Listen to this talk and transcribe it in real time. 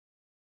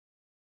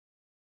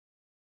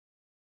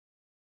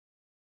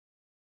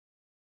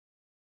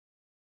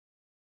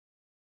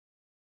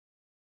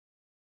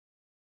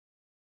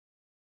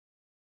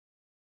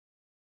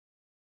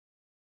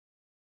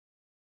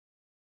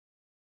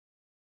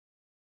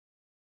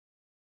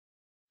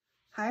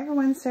Hi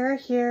everyone, Sarah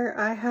here.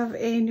 I have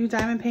a new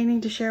diamond painting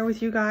to share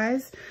with you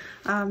guys.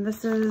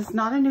 This is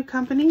not a new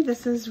company,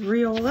 this is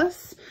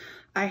Riolis.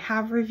 I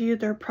have reviewed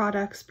their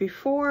products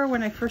before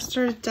when I first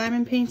started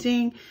diamond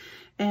painting,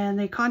 and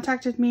they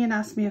contacted me and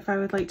asked me if I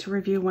would like to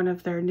review one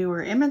of their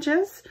newer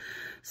images.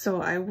 So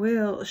I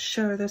will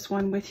share this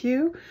one with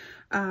you.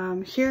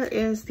 Here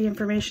is the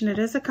information. It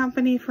is a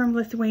company from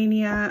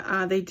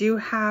Lithuania. They do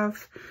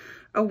have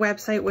a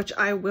website, which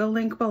I will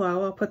link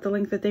below. I'll put the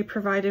link that they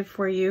provided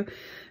for you.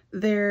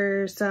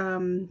 There's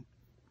a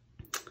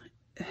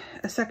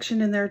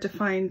section in there to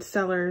find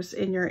sellers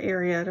in your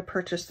area to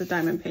purchase the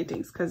diamond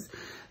paintings, because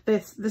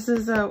this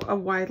is a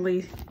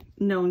widely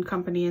known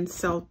company and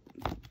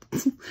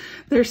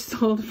they're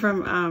sold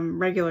from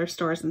regular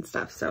stores and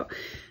stuff. So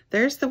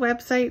there's the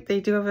website.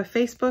 They do have a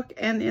Facebook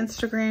and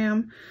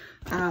Instagram.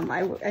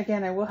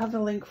 Again, I will have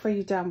the link for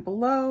you down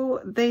below.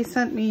 They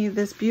sent me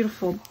this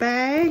beautiful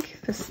bag,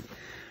 this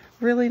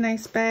really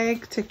nice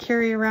bag to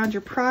carry around your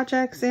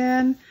projects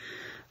in.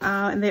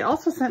 And they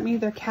also sent me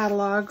their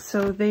catalog.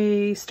 So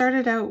they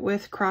started out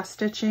with cross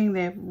stitching.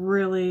 They have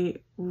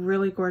really,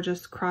 really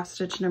gorgeous cross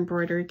stitch and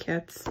embroidery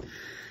kits.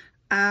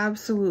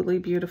 Absolutely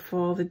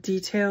beautiful. The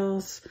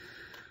details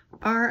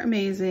are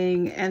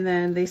amazing. And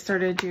then they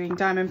started doing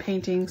diamond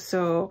painting.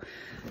 So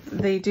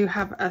they do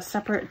have a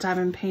separate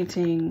diamond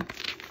painting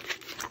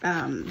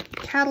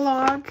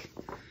catalog.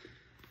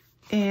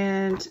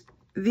 And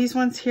these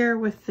ones here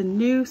with the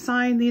new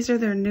sign, these are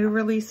their new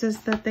releases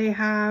that they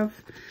have.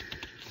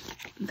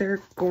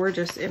 They're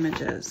gorgeous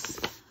images.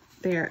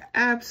 They are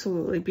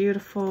absolutely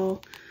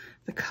beautiful.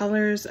 The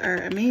colors are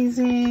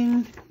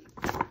amazing.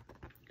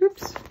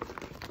 Oops.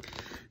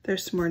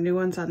 There's some more new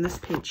ones on this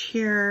page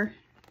here.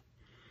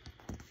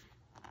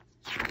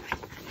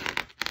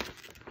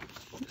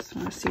 Just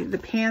want to see. The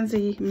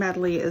Pansy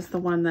Medley is the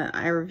one that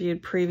I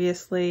reviewed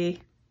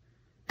previously.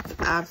 It's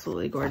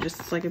absolutely gorgeous.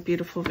 It's like a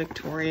beautiful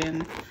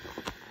Victorian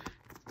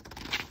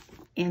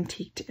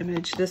antiqued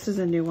image. This is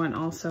a new one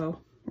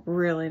also.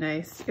 Really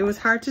nice. It was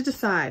hard to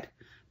decide,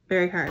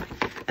 very hard.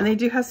 And they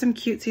do have some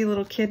cutesy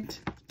little kid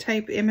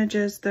type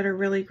images that are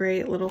really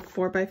great, little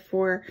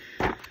 4x4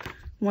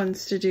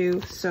 ones to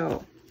do.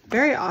 So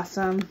very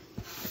awesome.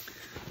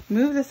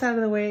 Move this out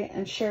of the way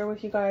and share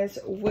with you guys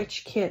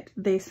which kit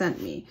they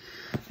sent me.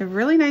 A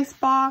really nice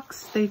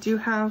box. They do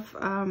have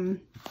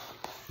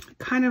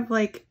kind of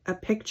like a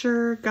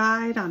picture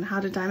guide on how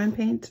to diamond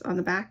paint on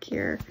the back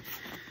here.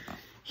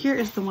 Here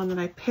is the one that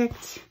I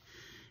picked.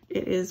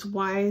 It is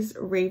Wise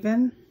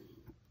Raven.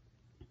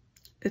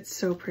 It's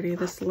so pretty.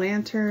 This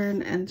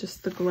lantern and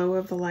just the glow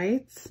of the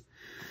lights.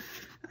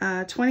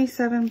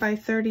 27 by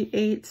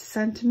 38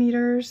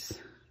 centimeters.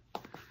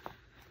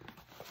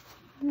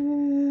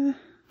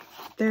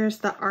 There's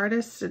the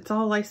artist. It's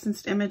all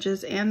licensed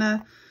images.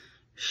 Anna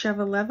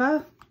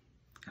Shevaleva.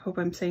 I hope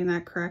I'm saying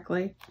that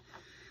correctly.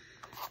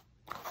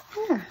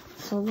 Yeah,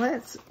 so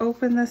let's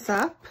open this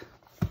up.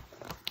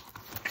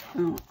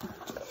 Oh.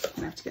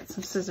 I have to get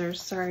some scissors,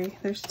 sorry.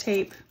 There's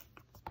tape.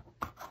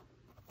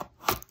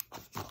 I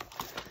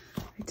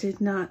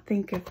did not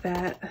think of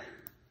that.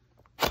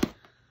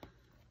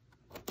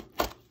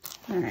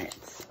 All right.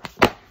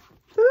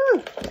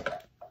 Woo!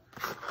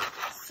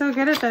 So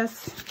good at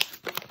this.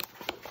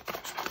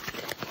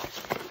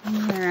 All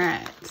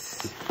right.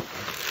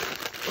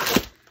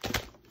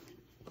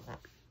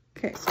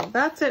 Okay, so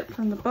that's it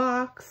from the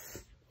box.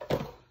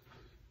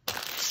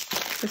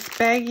 This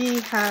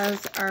baggie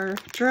has our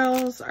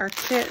drills, our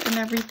kit, and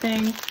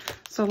everything.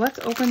 So let's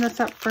open this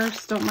up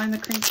first. Don't mind the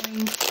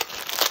crinkling.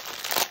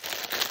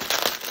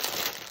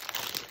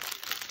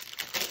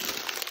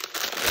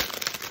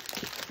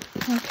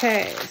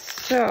 Okay,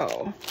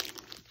 so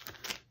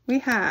we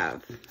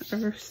have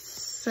a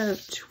set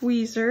of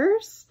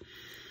tweezers,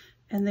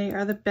 and they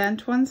are the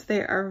bent ones.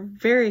 They are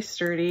very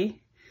sturdy.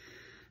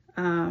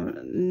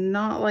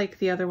 Not like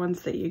the other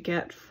ones that you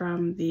get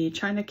from the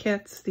China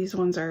kits. These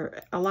ones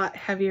are a lot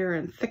heavier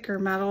and thicker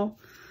metal.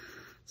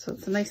 So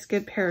it's a nice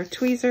good pair of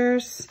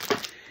tweezers.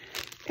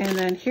 And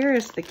then here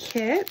is the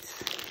kit.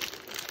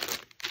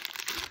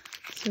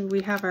 So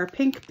we have our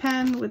pink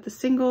pen with the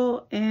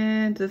single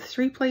and the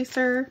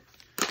 3-placer.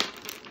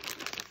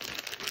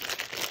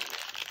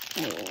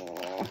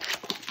 Oh.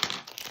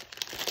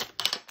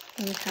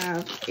 We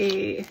have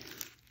a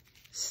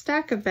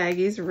stack of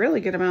baggies, a really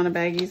good amount of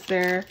baggies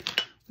there.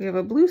 We have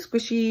a blue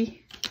squishy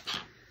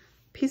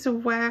piece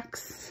of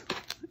wax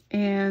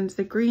and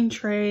the green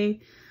tray.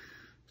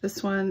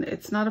 This one,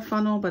 it's not a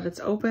funnel, but it's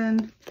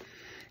open.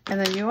 And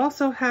then you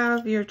also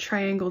have your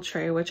triangle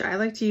tray, which I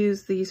like to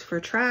use these for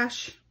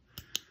trash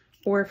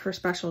or for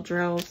special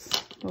drills.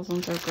 Those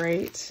ones are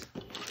great.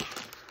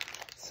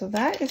 So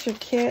that is your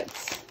kit.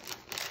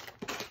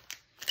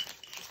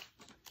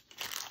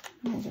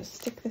 I'll just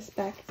stick this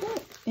back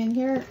in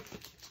here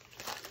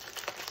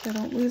so I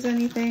don't lose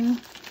anything.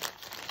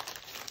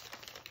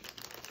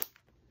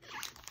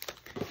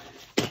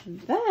 And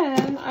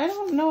then, I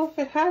don't know if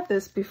it had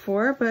this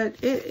before,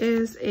 but it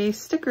is a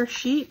sticker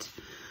sheet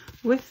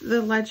with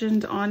the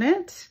legend on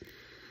it.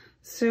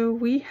 so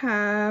we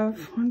have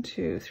 1,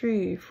 2,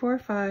 3, 4,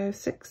 5,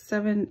 6,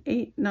 7,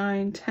 8,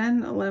 9,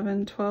 10,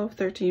 11, 12,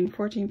 13,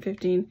 14,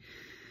 15,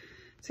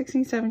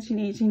 16, 17,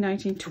 18,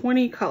 19,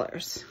 20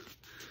 colors.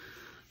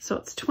 So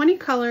it's 20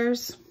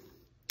 colors.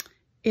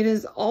 It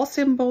is all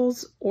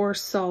symbols or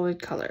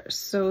solid colors.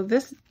 So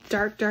this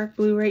dark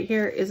blue right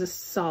here is a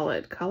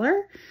solid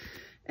color,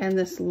 and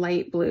this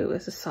light blue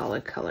is a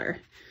solid color.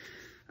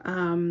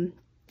 They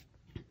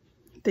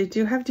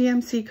do have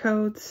DMC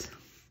codes,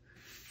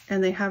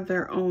 and they have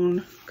their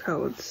own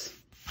codes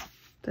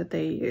that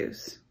they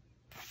use.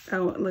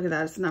 Oh, look at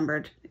that, it's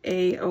numbered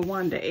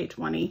A01 to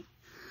A20.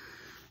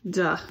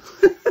 Duh.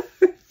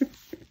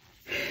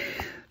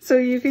 So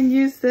you can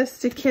use this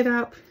to kit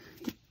up,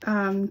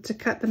 to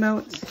cut them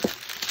out.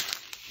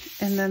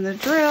 And then the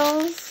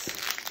drills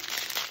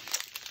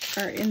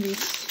are in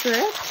these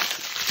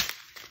strips.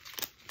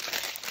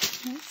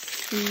 Let's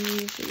see,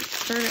 we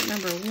start at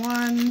number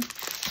 1.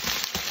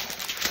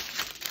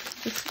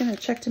 Just gonna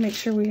check to make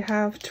sure we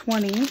have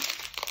 20.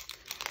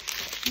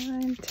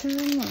 9, 10,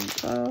 11,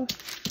 12,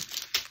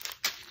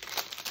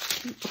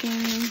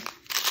 18,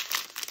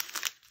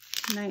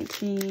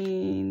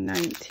 19,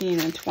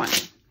 and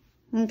 20.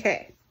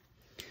 Okay,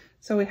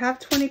 so we have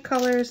 20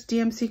 colors.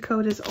 DMC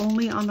code is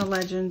only on the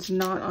legends,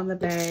 not on the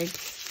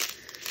bags.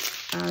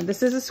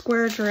 This is a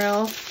square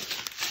drill.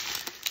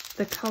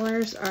 The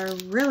colors are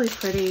really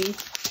pretty.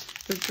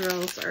 The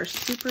drills are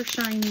super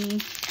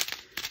shiny.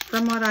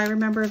 From what I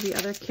remember, the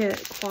other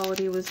kit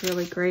quality was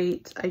really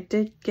great. I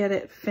did get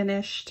it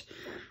finished,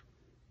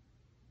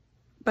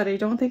 but I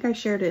don't think I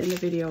shared it in the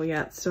video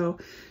yet. So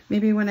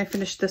maybe when I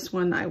finish this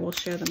one, I will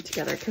share them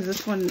together, because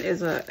this one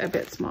is a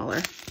bit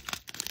smaller.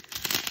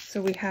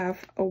 So we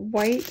have a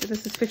white,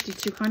 this is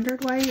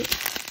 5200 white,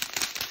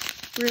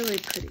 really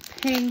pretty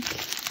pink.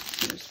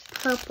 There's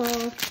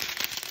purple,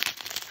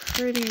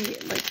 pretty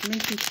like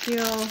minty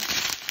teal.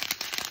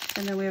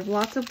 And then we have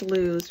lots of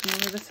blues.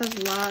 Remember, this has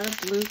a lot of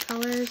blue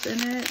colors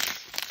in it.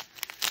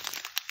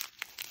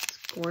 It's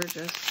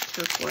gorgeous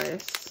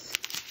turquoise.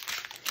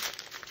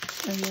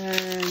 And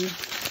then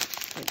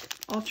like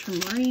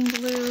ultramarine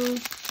blue.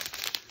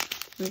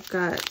 We've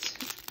got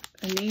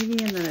a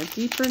navy and then a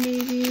deeper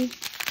navy.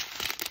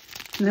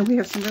 And then we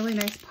have some really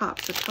nice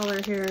pops of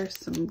color here.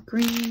 Some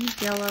green,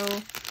 yellow,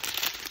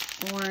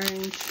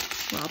 orange,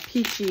 well,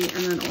 peachy,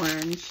 and then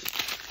orange.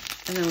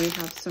 And then we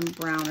have some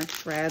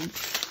brownish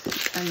reds.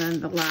 And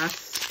then the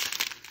last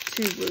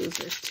 2 blues.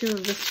 There's 2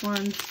 of this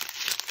one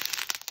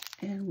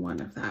and 1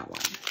 of that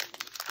one.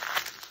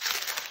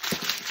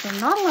 So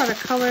not a lot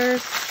of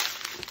colors,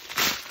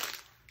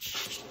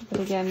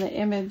 but again, the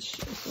image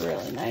is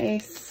really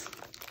nice.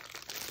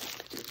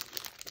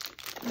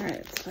 All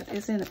right, so it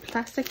is in a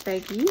plastic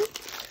baggie.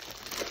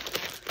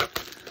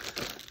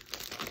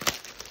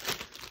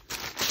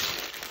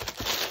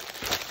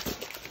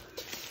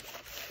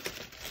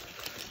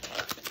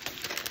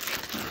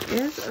 It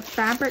is a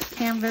fabric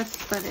canvas,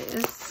 but it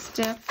is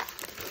stiff.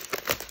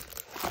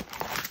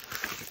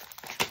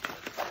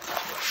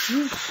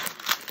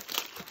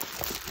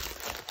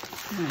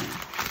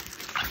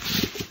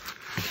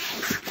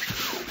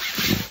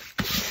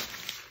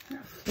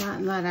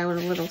 Flatten that out a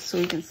little so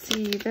we can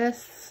see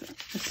this,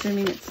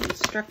 assuming it's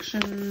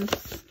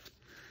instructions.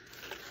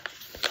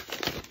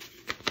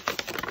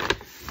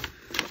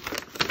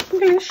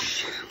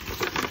 English.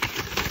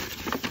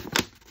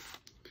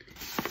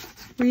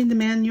 Read the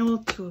manual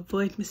to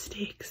avoid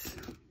mistakes.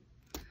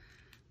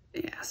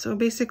 Yeah, so it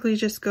basically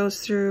just goes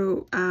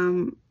through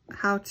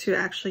how to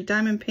actually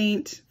diamond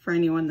paint for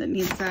anyone that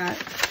needs that,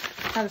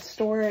 how to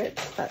store it,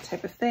 that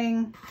type of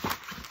thing.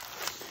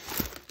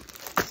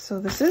 So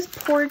this is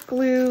poured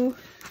glue.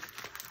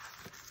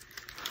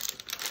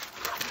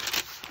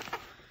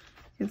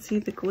 You can see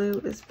the glue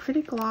is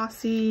pretty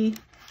glossy,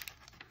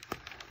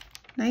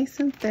 nice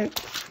and thick.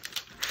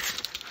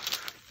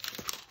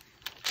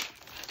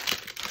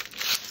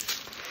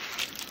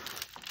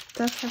 It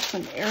does have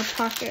some air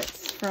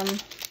pockets from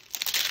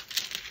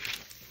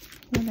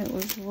when it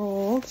was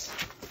rolled,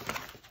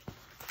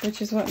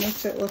 which is what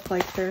makes it look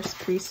like there's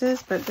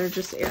creases, but they're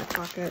just air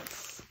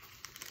pockets.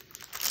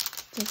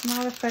 Does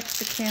not affect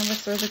the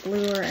canvas or the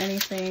glue or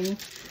anything,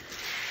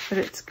 but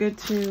it's good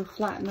to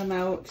flatten them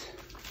out.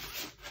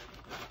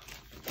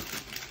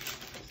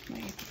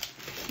 My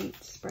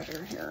paint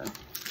spreader here.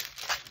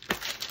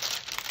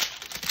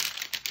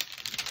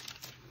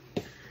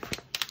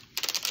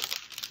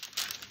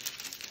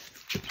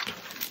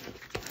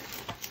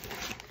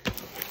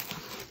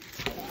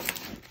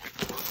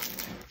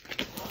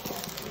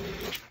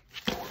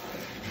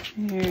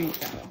 There you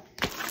go.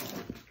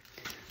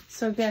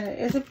 So again, it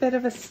is a bit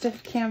of a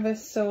stiff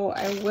canvas, so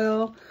I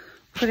will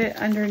put it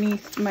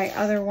underneath my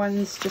other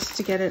ones just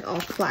to get it all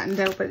flattened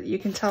out, but you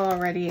can tell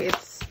already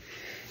it's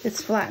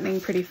flattening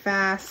pretty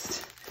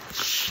fast.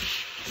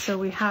 So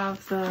we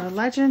have the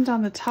legend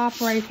on the top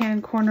right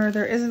hand corner.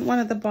 There isn't one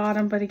at the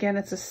bottom, but again,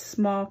 it's a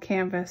small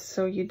canvas,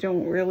 so you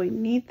don't really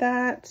need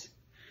that.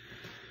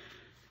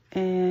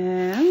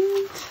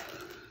 And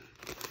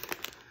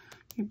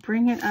you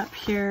bring it up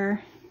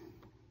here.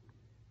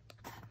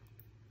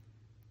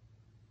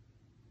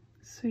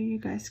 so you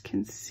guys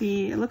can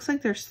see. It looks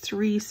like there's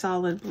 3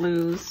 solid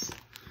blues,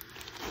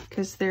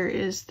 because there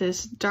is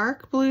this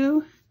dark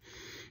blue,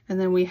 and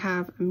then we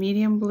have a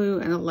medium blue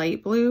and a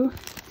light blue.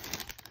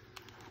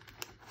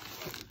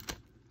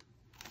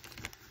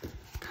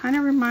 Kind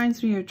of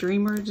reminds me of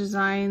Dreamer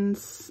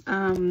Designs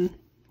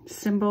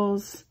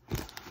symbols,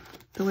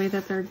 the way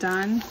that they're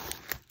done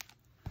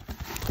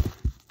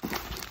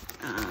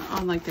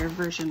on like their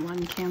version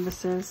 1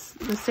 canvases.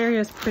 This area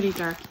is pretty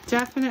dark.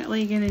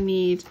 Definitely gonna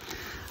need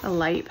a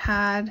light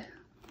pad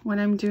when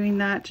I'm doing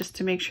that, just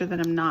to make sure that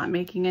I'm not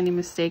making any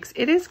mistakes.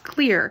 It is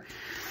clear.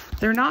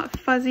 They're not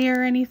fuzzy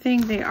or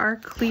anything. They are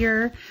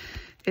clear.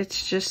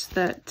 It's just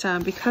that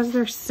because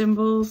they're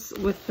symbols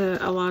with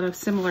a lot of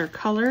similar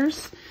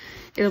colors,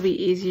 it'll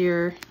be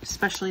easier,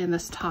 especially in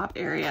this top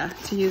area,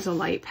 to use a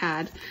light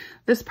pad.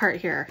 This part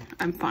here,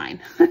 I'm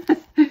fine.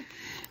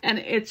 And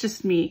it's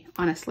just me,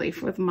 honestly,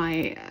 with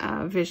my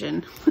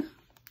vision,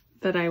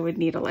 that I would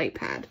need a light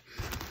pad.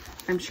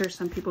 I'm sure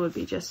some people would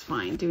be just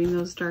fine doing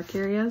those dark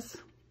areas.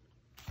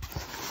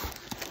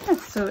 Yeah,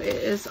 so it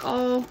is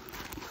all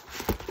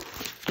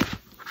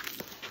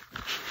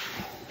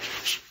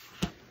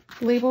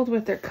labeled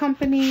with their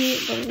company,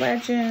 the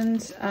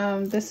legend.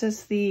 This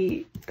is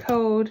the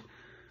code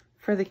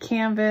for the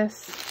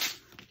canvas.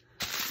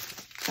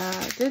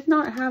 Did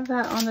not have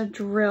that on the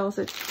drills.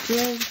 It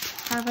did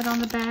have it on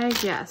the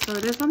bag. Yeah, so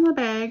it is on the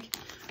bag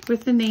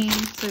with the name.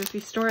 So if you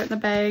store it in the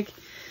bag,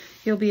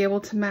 you'll be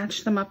able to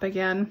match them up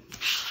again.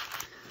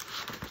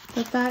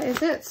 But that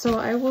is it. So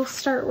I will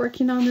start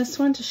working on this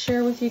one to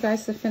share with you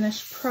guys the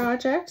finished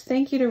project.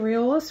 Thank you to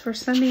Riolis for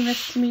sending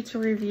this to me to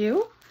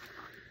review.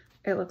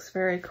 It looks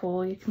very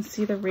cool. You can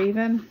see the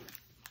raven,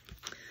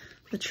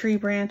 the tree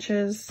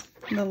branches,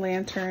 the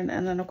lantern,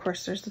 and then of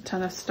course there's a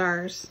ton of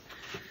stars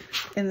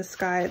in the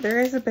sky. There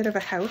is a bit of a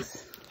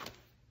house.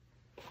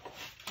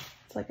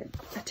 It's like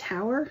a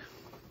tower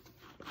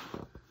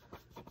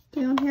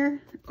down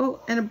here.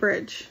 Oh, and a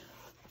bridge.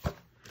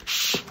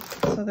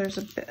 So there's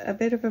a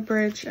bit of a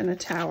bridge and a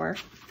tower.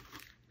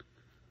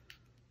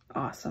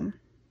 Awesome.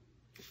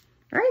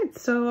 All right,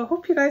 so I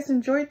hope you guys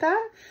enjoyed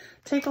that.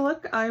 Take a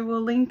look. I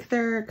will link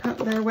their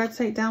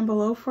website down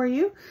below for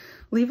you.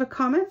 Leave a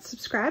comment,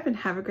 subscribe, and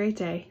have a great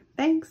day.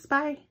 Thanks.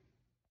 Bye.